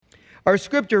Our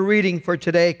scripture reading for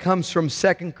today comes from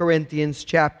 2 Corinthians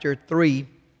chapter 3,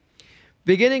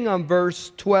 beginning on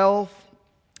verse 12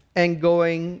 and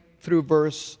going through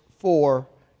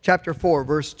chapter 4,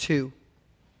 verse 2.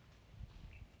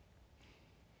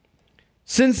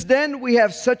 Since then we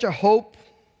have such a hope.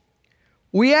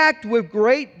 We act with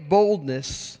great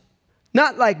boldness,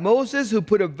 not like Moses, who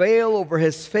put a veil over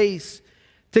his face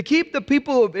to keep the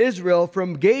people of Israel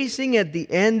from gazing at the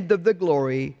end of the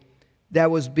glory that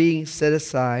was being set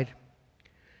aside.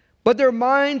 But their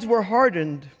minds were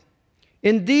hardened.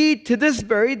 Indeed, to this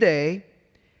very day,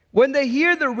 when they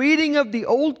hear the reading of the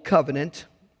old covenant,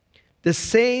 the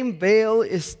same veil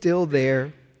is still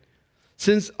there,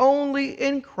 since only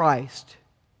in Christ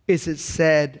is it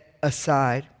set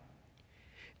aside.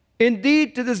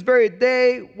 Indeed, to this very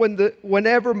day,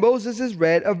 whenever Moses is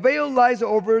read, a veil lies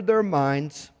over their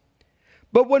minds.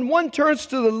 But when one turns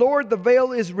to the Lord, the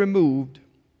veil is removed.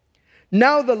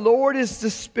 Now the Lord is the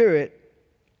Spirit,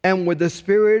 and where the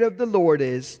Spirit of the Lord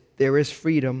is, there is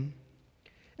freedom.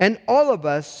 And all of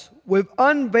us, with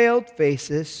unveiled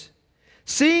faces,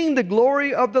 seeing the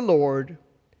glory of the Lord,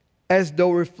 as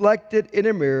though reflected in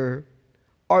a mirror,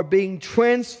 are being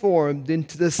transformed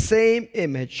into the same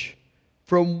image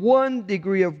from one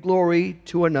degree of glory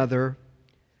to another.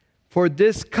 For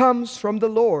this comes from the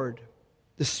Lord,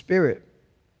 the Spirit.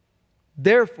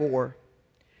 Therefore,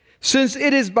 since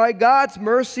it is by God's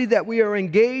mercy that we are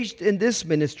engaged in this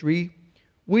ministry,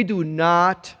 we do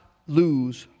not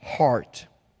lose heart.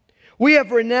 We have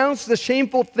renounced the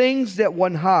shameful things that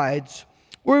one hides.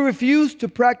 We refuse to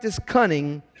practice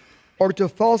cunning or to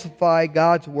falsify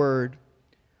God's word.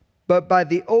 But by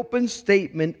the open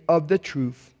statement of the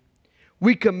truth,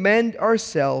 we commend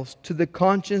ourselves to the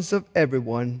conscience of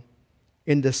everyone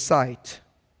in the sight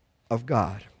of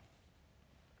God.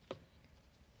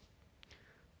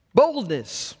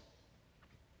 Boldness.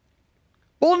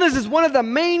 Boldness is one of the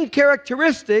main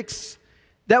characteristics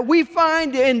that we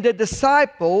find in the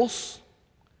disciples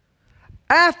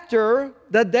after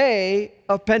the day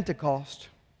of Pentecost.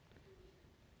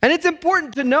 And it's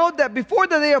important to note that before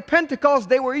the day of Pentecost,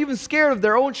 they were even scared of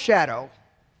their own shadow.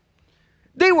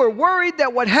 They were worried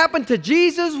that what happened to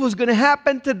Jesus was going to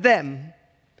happen to them.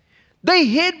 They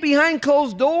hid behind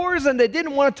closed doors and they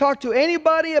didn't want to talk to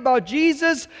anybody about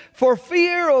Jesus for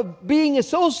fear of being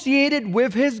associated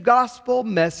with his gospel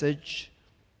message.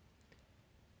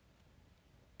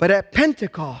 But at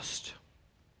Pentecost,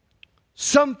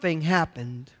 something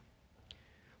happened.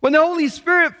 When the Holy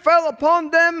Spirit fell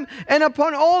upon them and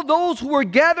upon all those who were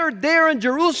gathered there in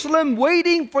Jerusalem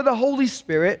waiting for the Holy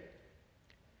Spirit,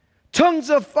 tongues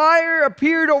of fire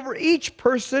appeared over each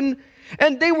person,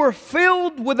 and they were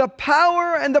filled with the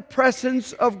power and the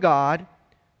presence of God,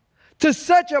 to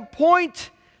such a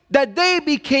point that they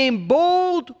became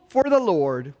bold for the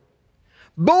Lord.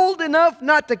 Bold enough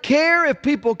not to care if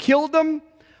people killed them.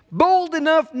 Bold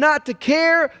enough not to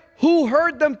care who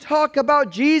heard them talk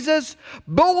about Jesus.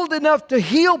 Bold enough to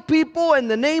heal people in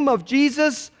the name of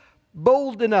Jesus.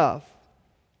 Bold enough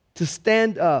to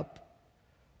stand up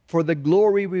for the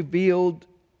glory revealed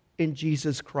in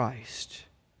Jesus Christ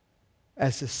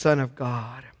as the Son of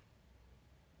God.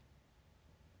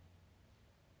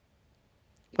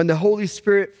 When the Holy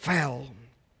Spirit fell,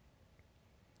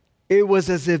 it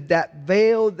was as if that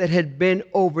veil that had been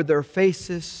over their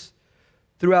faces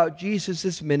throughout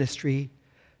Jesus' ministry,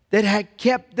 that had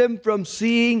kept them from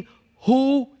seeing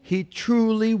who he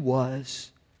truly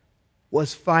was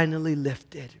finally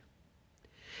lifted.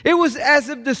 It was as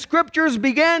if the scriptures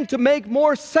began to make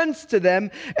more sense to them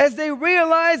as they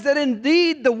realized that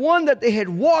indeed the one that they had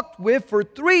walked with for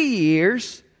 3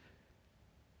 years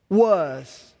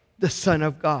was the Son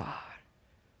of God,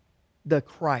 the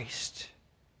Christ,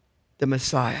 the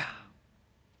Messiah.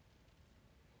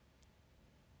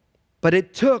 But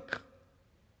it took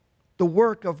the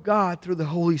work of God through the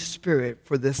Holy Spirit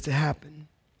for this to happen.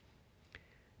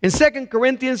 In 2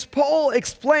 Corinthians, Paul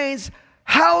explains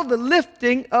how the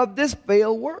lifting of this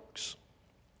veil works.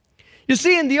 You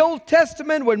see, in the Old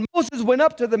Testament, when Moses went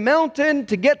up to the mountain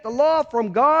to get the law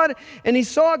from God, and he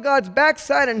saw God's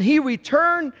backside and he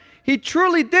returned, he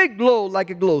truly did glow like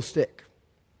a glow stick.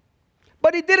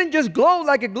 But he didn't just glow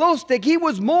like a glow stick, he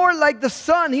was more like the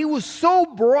sun. He was so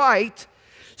bright,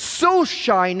 so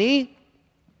shiny,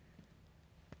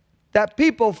 that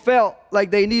people felt like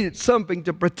they needed something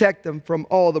to protect them from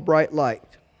all the bright light.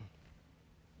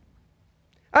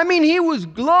 I mean, he was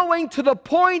glowing to the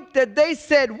point that they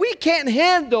said, we can't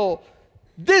handle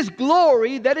this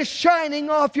glory that is shining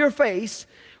off your face.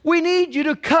 We need you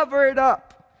to cover it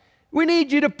up. We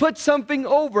need you to put something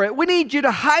over it. We need you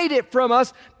to hide it from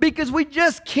us because we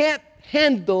just can't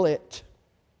handle it.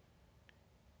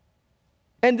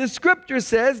 And the scripture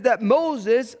says that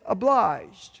Moses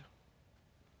obliged.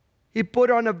 He put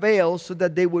on a veil so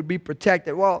that they would be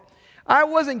protected. Well, I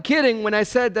wasn't kidding when I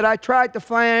said that I tried to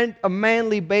find a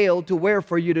manly veil to wear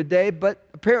for you today, but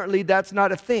apparently that's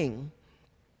not a thing.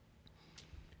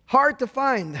 Hard to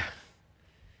find.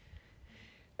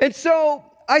 And so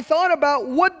I thought about,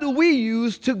 what do we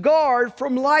use to guard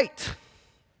from light?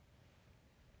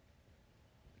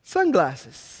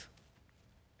 Sunglasses.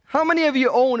 How many of you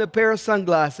own a pair of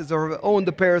sunglasses or have owned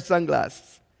a pair of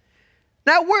sunglasses?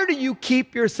 Now, where do you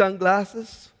keep your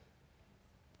sunglasses?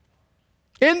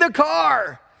 In the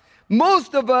car.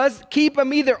 Most of us keep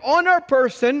them either on our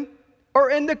person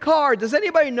or in the car. Does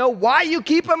anybody know why you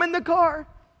keep them in the car?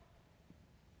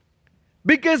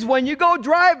 Because when you go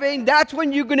driving, that's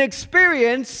when you're going to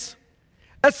experience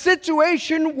a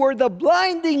situation where the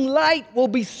blinding light will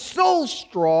be so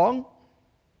strong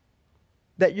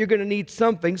that you're going to need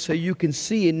something so you can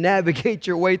see and navigate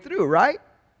your way through, right?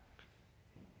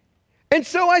 And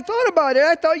so I thought about it.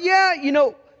 I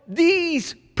thought,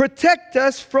 these protect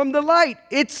us from the light.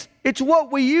 It's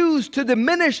what we use to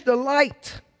diminish the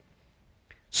light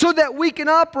so that we can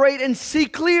operate and see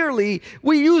clearly.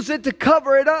 We use it to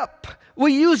cover it up.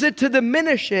 We use it to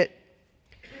diminish it.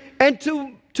 And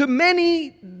to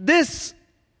many, this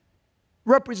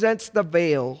represents the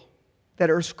veil that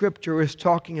our scripture is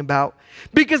talking about.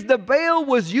 Because the veil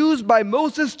was used by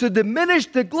Moses to diminish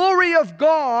the glory of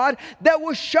God that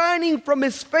was shining from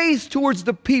his face towards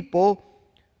the people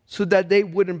so that they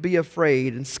wouldn't be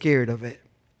afraid and scared of it.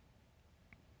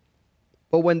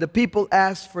 But when the people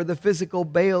asked for the physical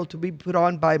veil to be put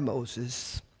on by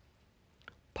Moses,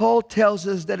 Paul tells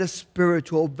us that a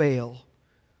spiritual veil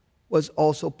was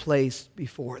also placed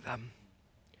before them.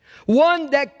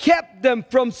 One that kept them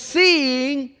from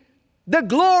seeing the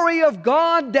glory of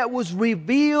God that was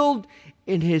revealed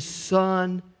in his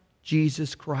Son,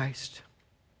 Jesus Christ.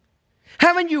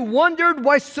 Haven't you wondered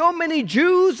why so many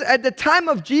Jews at the time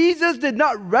of Jesus did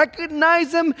not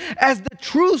recognize him as the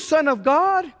true Son of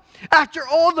God? After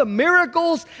all the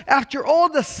miracles, after all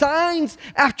the signs,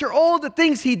 after all the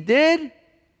things he did,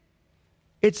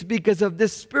 it's because of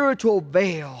this spiritual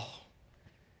veil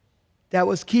that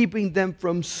was keeping them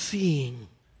from seeing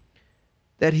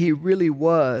that he really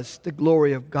was the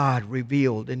glory of God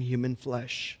revealed in human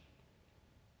flesh.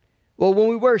 Well, when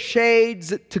we wear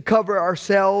shades to cover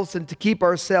ourselves and to keep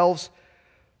ourselves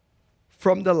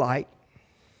from the light,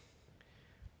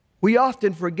 we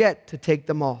often forget to take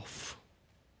them off.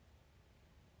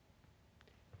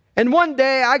 And one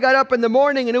day I got up in the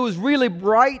morning and it was really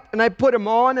bright, and I put them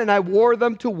on and I wore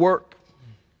them to work.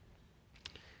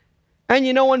 And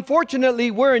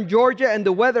unfortunately, we're in Georgia and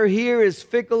the weather here is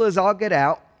fickle as all get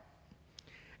out.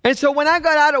 And so when I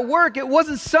got out of work, it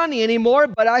wasn't sunny anymore,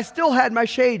 but I still had my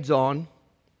shades on.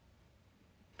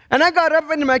 And I got up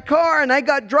into my car and I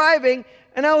got driving,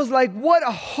 and I was like, what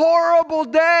a horrible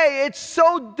day. It's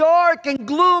so dark and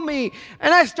gloomy.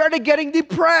 And I started getting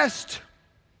depressed.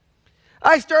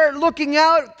 I started looking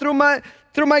out through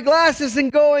my glasses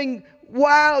and going,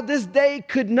 wow, this day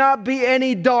could not be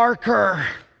any darker.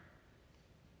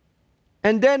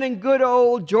 And then in good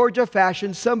old Georgia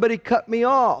fashion, somebody cut me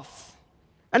off.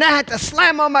 And I had to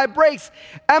slam on my brakes,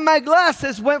 and my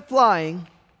glasses went flying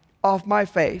off my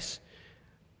face.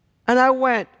 And I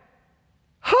went,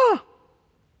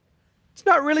 it's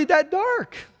not really that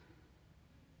dark.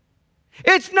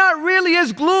 It's not really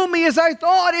as gloomy as I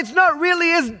thought. It's not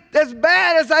really as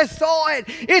bad as I saw it.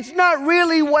 It's not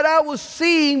really what I was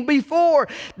seeing before.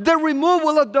 The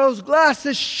removal of those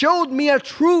glasses showed me a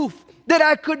truth that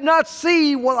I could not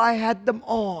see while I had them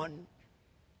on.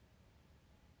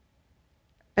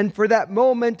 And for that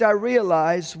moment, I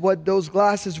realized what those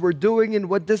glasses were doing and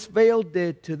what this veil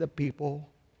did to the people.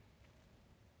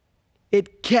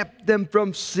 It kept them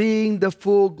from seeing the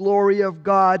full glory of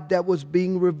God that was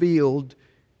being revealed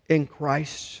in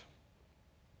Christ.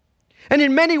 And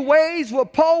in many ways,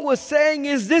 what Paul was saying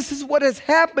is, this is what has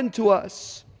happened to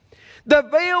us. The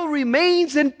veil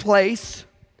remains in place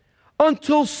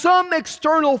until some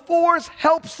external force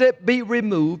helps it be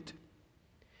removed,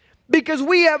 because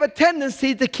we have a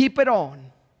tendency to keep it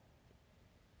on.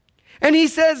 And he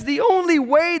says the only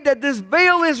way that this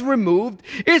veil is removed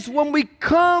is when we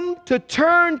come to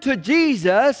turn to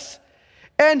Jesus,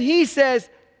 and he says,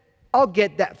 I'll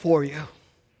get that for you.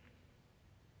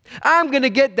 I'm going to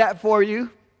get that for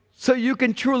you so you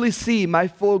can truly see my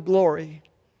full glory.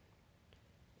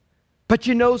 But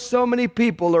so many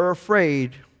people are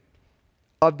afraid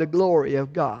of the glory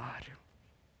of God.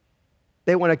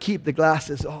 They want to keep the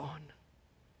glasses on.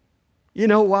 You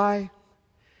know why?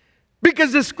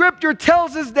 Because the scripture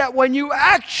tells us that when you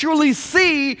actually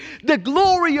see the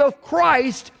glory of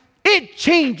Christ, it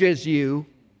changes you.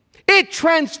 It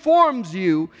transforms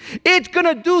you. It's going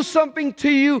to do something to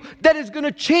you that is going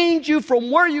to change you from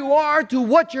where you are to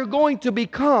what you're going to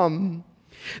become.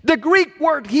 The Greek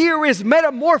word here is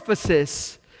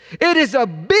metamorphosis. It is a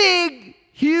big,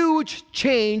 huge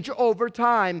change over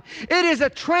time. It is a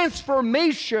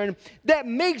transformation that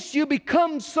makes you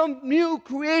become some new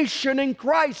creation in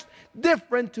Christ,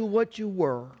 different to what you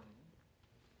were.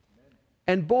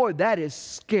 And boy, that is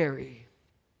scary.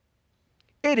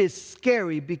 It is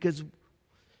scary because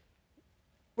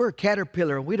we're a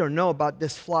caterpillar and we don't know about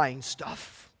this flying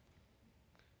stuff.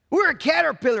 We're a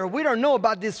caterpillar. We don't know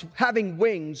about this having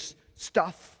wings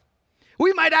stuff.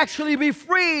 We might actually be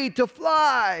free to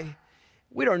fly.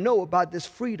 We don't know about this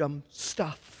freedom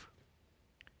stuff.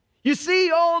 You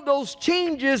see, all those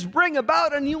changes bring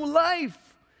about a new life,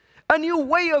 a new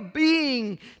way of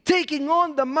being, taking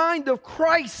on the mind of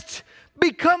Christ,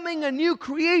 becoming a new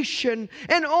creation.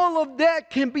 And all of that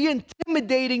can be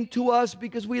intimidating to us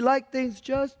because we like things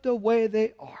just the way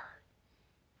they are.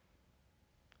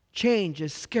 Change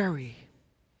is scary.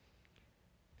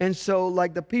 And so,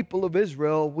 like the people of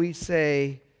Israel, we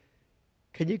say,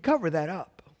 can you cover that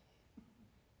up?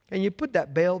 Can you put that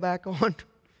veil back on?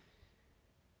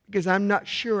 Because I'm not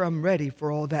sure I'm ready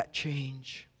for all that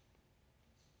change.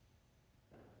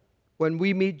 When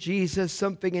we meet Jesus,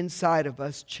 something inside of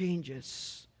us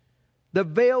changes. The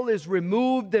veil is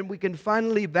removed and we can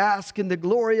finally bask in the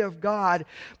glory of God.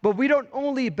 But we don't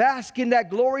only bask in that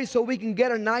glory so we can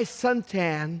get a nice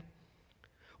suntan.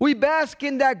 We bask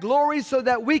in that glory so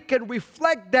that we can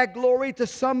reflect that glory to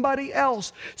somebody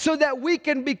else. So that we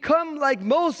can become like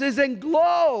Moses and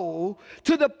glow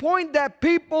to the point that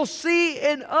people see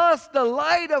in us the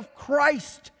light of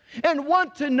Christ and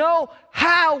want to know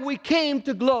how we came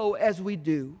to glow as we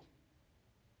do.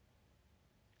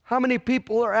 How many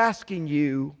people are asking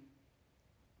you,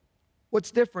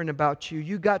 what's different about you?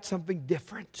 You got something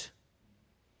different.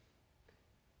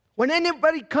 When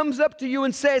anybody comes up to you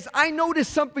and says, I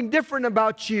noticed something different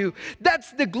about you,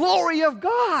 that's the glory of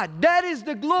God. That is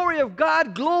the glory of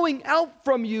God glowing out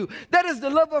from you. That is the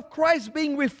love of Christ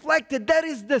being reflected. That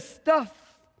is the stuff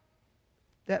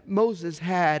that Moses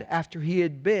had after he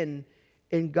had been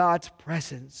in God's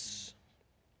presence.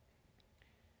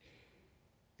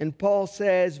 And Paul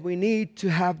says we need to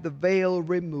have the veil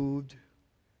removed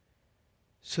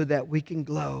so that we can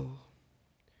glow.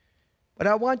 But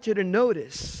I want you to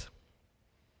notice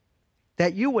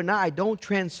that you and I don't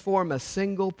transform a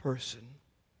single person.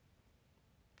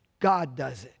 God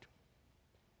does it.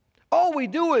 All we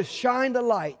do is shine the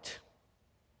light.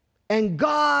 And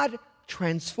God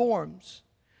transforms.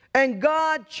 And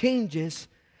God changes.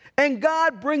 And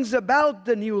God brings about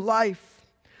the new life.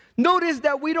 Notice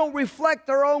that we don't reflect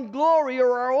our own glory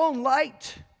or our own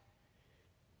light.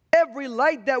 Every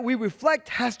light that we reflect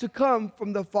has to come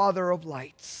from the Father of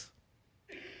lights,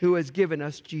 who has given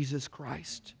us Jesus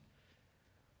Christ.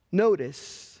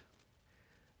 Notice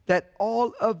that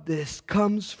all of this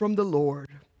comes from the Lord,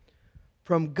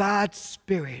 from God's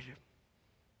Spirit.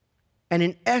 And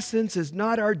in essence is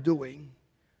not our doing,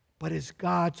 but is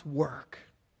God's work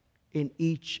in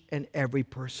each and every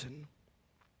person.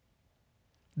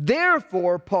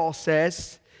 Therefore, Paul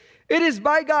says, it is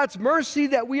by God's mercy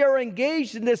that we are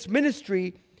engaged in this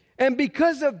ministry, and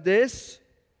because of this,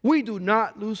 we do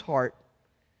not lose heart.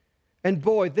 And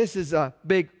boy, this is a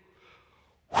big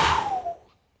whew.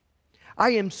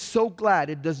 I am so glad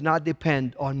it does not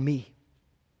depend on me.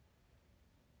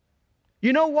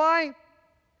 You know why?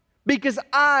 Because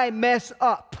I mess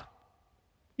up.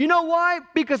 You know why?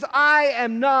 Because I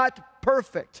am not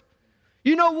perfect.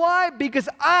 You know why? Because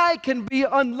I can be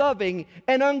unloving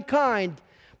and unkind.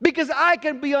 Because I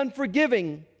can be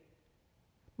unforgiving.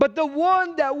 But the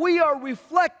one that we are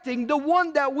reflecting, the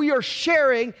one that we are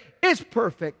sharing is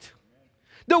perfect.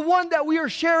 The one that we are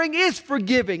sharing is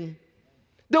forgiving.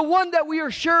 The one that we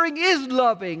are sharing is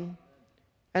loving.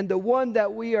 And the one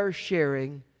that we are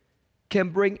sharing can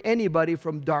bring anybody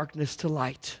from darkness to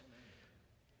light.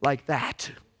 Like that.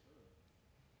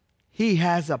 He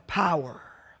has a power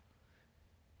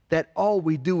that all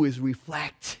we do is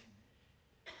reflect.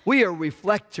 We are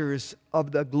reflectors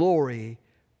of the glory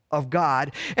of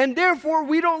God. And therefore,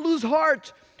 we don't lose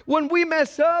heart. When we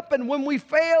mess up and when we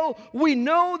fail, we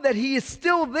know that He is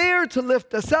still there to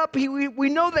lift us up. We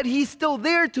know that He's still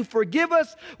there to forgive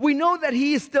us. We know that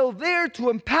He is still there to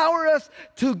empower us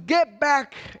to get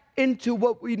back into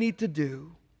what we need to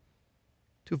do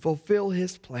to fulfill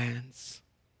His plans.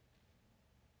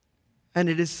 And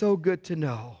it is so good to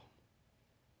know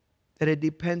that it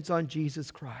depends on Jesus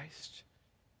Christ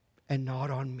and not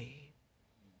on me.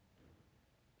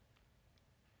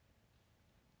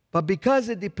 But because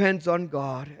it depends on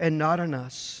God and not on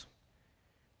us,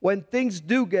 when things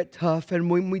do get tough and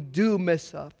when we do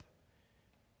mess up,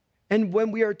 and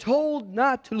when we are told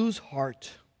not to lose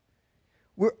heart,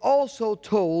 we're also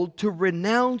told to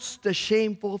renounce the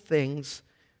shameful things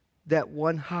that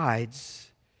one hides.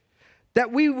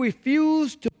 That we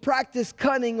refuse to practice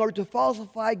cunning or to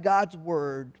falsify God's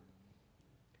word.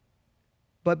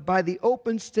 But by the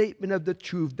open statement of the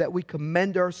truth, that we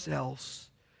commend ourselves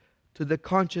to the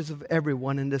conscience of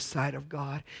everyone in the sight of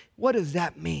God. What does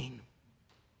that mean?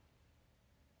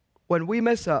 When we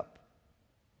mess up,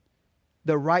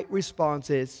 the right response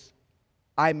is,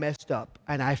 I messed up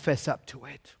and I fess up to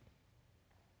it.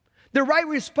 The right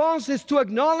response is to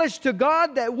acknowledge to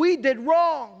God that we did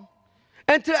wrong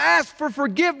and to ask for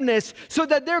forgiveness so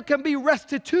that there can be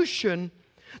restitution.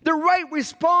 The right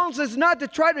response is not to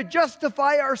try to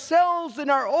justify ourselves in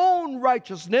our own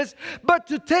righteousness, but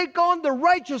to take on the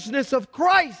righteousness of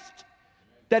Christ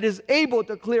that is able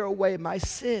to clear away my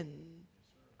sin.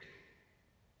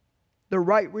 The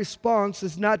right response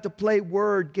is not to play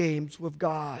word games with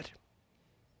God,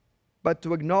 but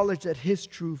to acknowledge that His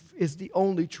truth is the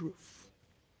only truth,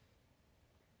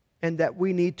 and that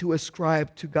we need to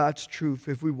ascribe to God's truth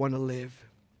if we want to live.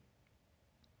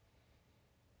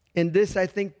 In this, I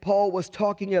think Paul was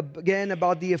talking again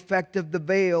about the effect of the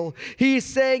veil. He's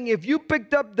saying if you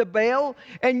picked up the veil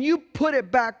and you put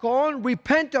it back on,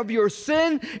 repent of your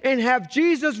sin and have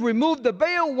Jesus remove the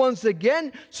veil once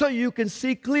again so you can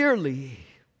see clearly.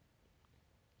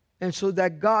 And so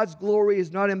that God's glory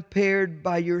is not impaired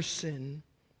by your sin,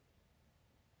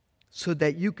 so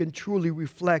that you can truly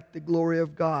reflect the glory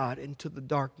of God into the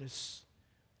darkness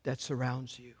that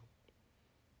surrounds you.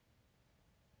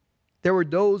 There were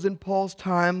those in Paul's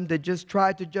time that just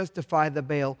tried to justify the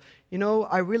veil. You know,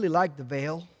 I really like the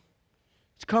veil.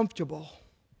 It's comfortable.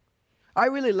 I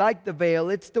really like the veil.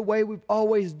 It's the way we've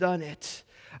always done it.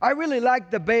 I really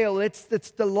like the veil. It's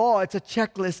the law. It's a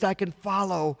checklist I can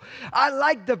follow. I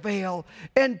like the veil.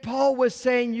 And Paul was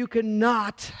saying you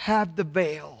cannot have the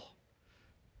veil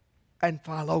and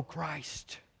follow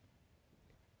Christ.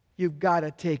 You've got to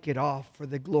take it off for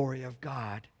the glory of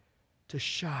God to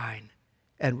shine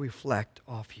and reflect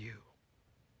off you.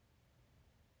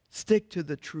 Stick to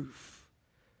the truth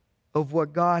of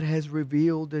what God has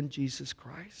revealed in Jesus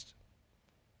Christ.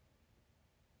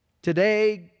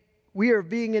 Today, we are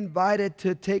being invited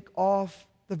to take off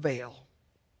the veil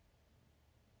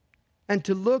and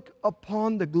to look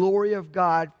upon the glory of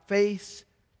God face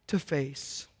to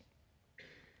face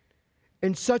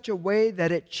in such a way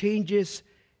that it changes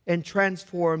and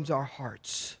transforms our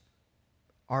hearts,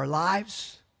 our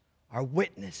lives, our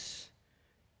witness,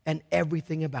 and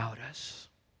everything about us.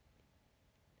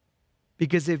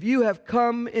 Because if you have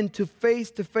come into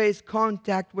face-to-face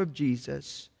contact with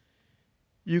Jesus,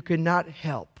 you cannot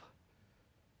help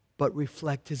but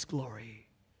reflect His glory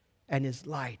and His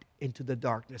light into the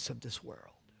darkness of this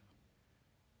world.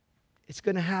 It's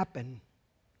going to happen.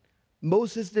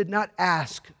 Moses did not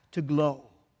ask to glow.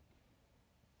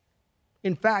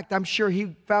 In fact, I'm sure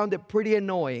he found it pretty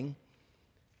annoying,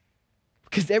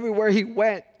 because everywhere he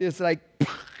went, it's like,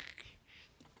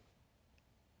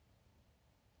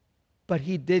 but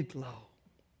he did glow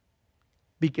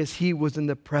because he was in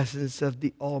the presence of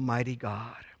the Almighty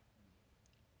God,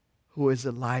 who is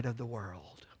the light of the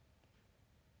world.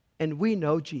 And we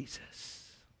know Jesus,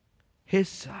 His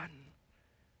Son,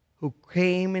 who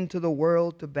came into the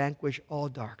world to vanquish all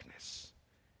darkness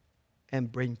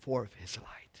and bring forth His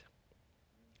light.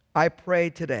 I pray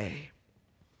today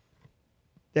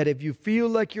that if you feel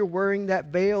like you're wearing that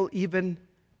veil even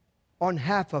on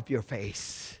half of your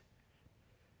face,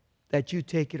 that you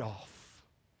take it off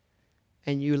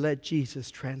and you let Jesus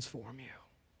transform you.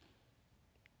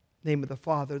 In the name of the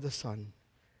Father, the Son,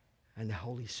 and the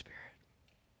Holy Spirit.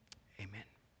 Amen.